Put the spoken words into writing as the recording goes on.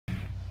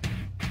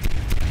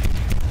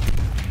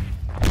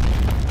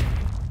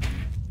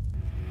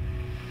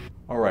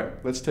All right,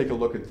 let's take a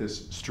look at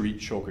this street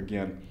choke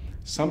again.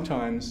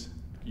 Sometimes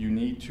you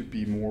need to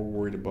be more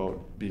worried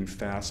about being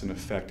fast and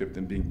effective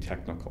than being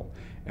technical.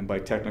 And by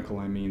technical,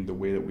 I mean the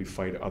way that we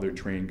fight other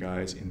trained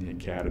guys in the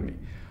academy.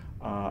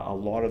 A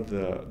lot of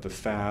the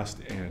fast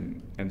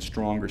and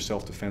stronger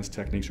self-defense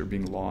techniques are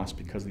being lost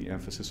because of the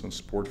emphasis on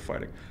sport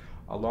fighting.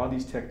 A lot of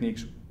these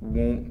techniques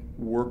won't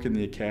work in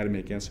the academy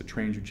against a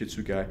trained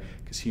jiu-jitsu guy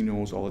because he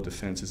knows all the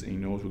defenses and he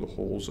knows where the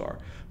holes are.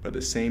 But at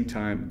the same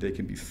time, they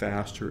can be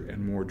faster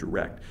and more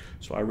direct.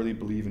 So I really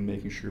believe in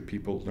making sure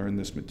people learn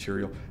this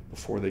material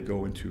before they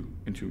go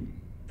into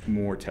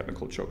more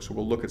technical chokes. So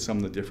we'll look at some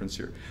of the difference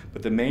here.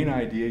 But the main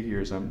idea here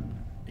is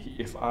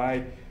if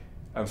I'm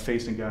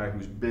facing a guy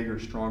who's bigger,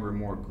 stronger,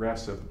 more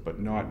aggressive,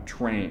 but not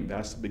trained,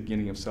 that's the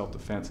beginning of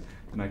self-defense,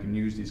 and I can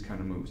use these kind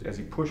of moves. As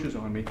he pushes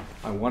on me,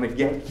 I want to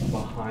get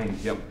behind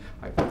him.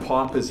 I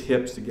pop his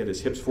hips to get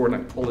his hips forward,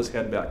 and I pull his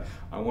head back.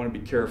 I want to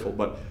be careful,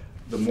 but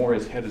the more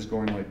his head is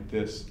going like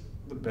this,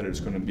 the better it's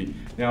going to be.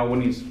 Now,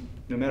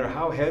 no matter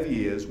how heavy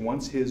he is,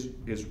 once his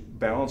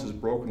balance is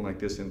broken like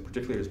this, and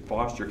particularly his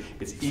posture,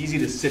 it's easy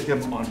to sit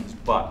him on his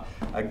butt.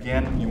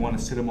 Again, you want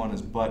to sit him on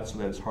his butt so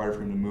that it's harder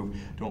for him to move.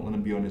 Don't let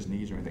him be on his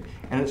knees or anything.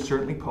 And it's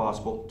certainly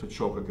possible to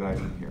choke a guy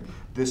from here.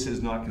 This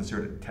is not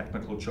considered a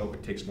technical choke.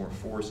 It takes more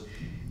force.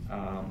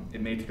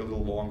 It may take a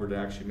little longer to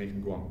actually make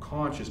him go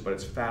unconscious, but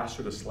it's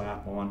faster to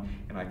slap on,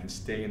 and I can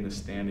stay in the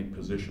standing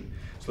position.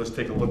 So let's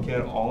take a look at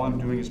it. All I'm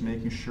doing is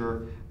making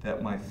sure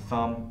that my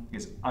thumb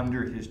is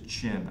under his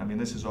chin. I mean,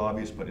 this is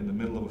obvious, but in the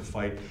middle of a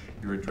fight,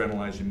 you're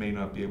adrenalized, you may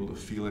not be able to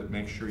feel it.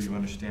 Make sure you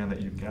understand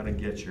that you've got to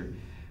get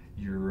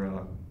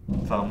your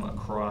thumb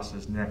across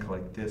his neck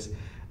like this.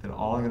 Then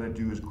all I'm going to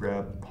do is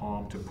grab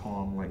palm to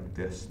palm like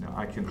this. Now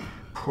I can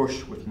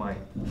push with my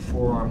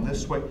forearm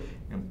this way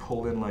and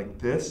pull in like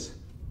this,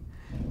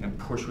 and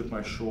push with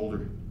my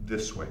shoulder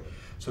this way.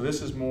 So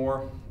this is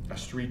more a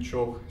street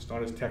choke. It's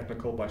not as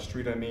technical. By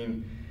street, I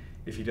mean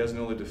if he doesn't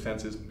know the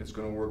defenses, it's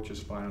going to work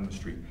just fine on the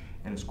street.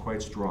 And it's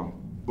quite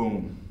strong.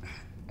 Boom.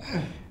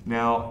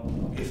 Now,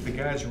 if the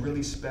guy's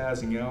really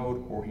spazzing out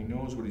or he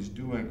knows what he's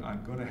doing,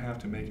 I'm going to have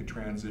to make a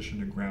transition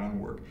to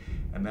groundwork.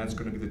 And that's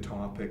going to be the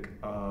topic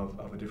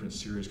of a different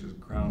series, because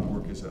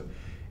groundwork is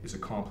a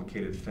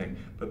complicated thing.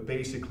 But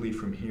basically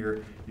from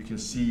here, you can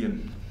see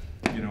in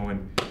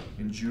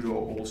judo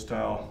old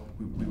style,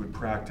 we would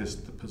practice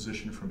the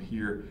position from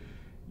here.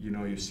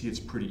 You see it's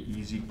pretty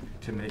easy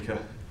to make a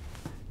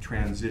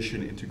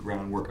transition into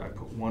groundwork. I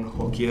put one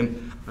hook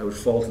in, I would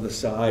fall to the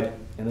side,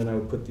 and then I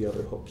would put the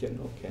other hook in.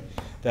 Okay,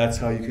 that's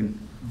how you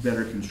can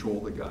better control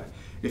the guy.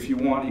 If you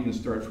want, you can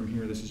start from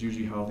here. This is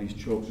usually how these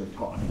chokes are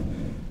taught.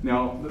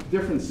 Now, the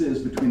difference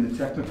is between the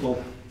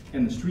technical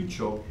and the street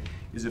choke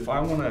is if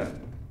I want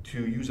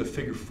to use a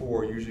figure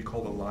four, usually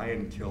called a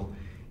lion kill,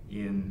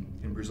 in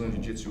Brazilian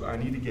Jiu-Jitsu, I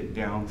need to get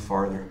down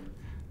farther.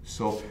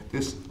 So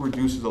this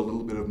reduces a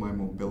little bit of my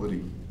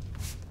mobility.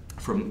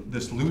 From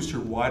this looser,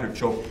 wider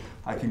choke,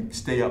 I can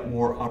stay up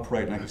more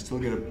upright and I can still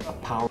get a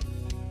power.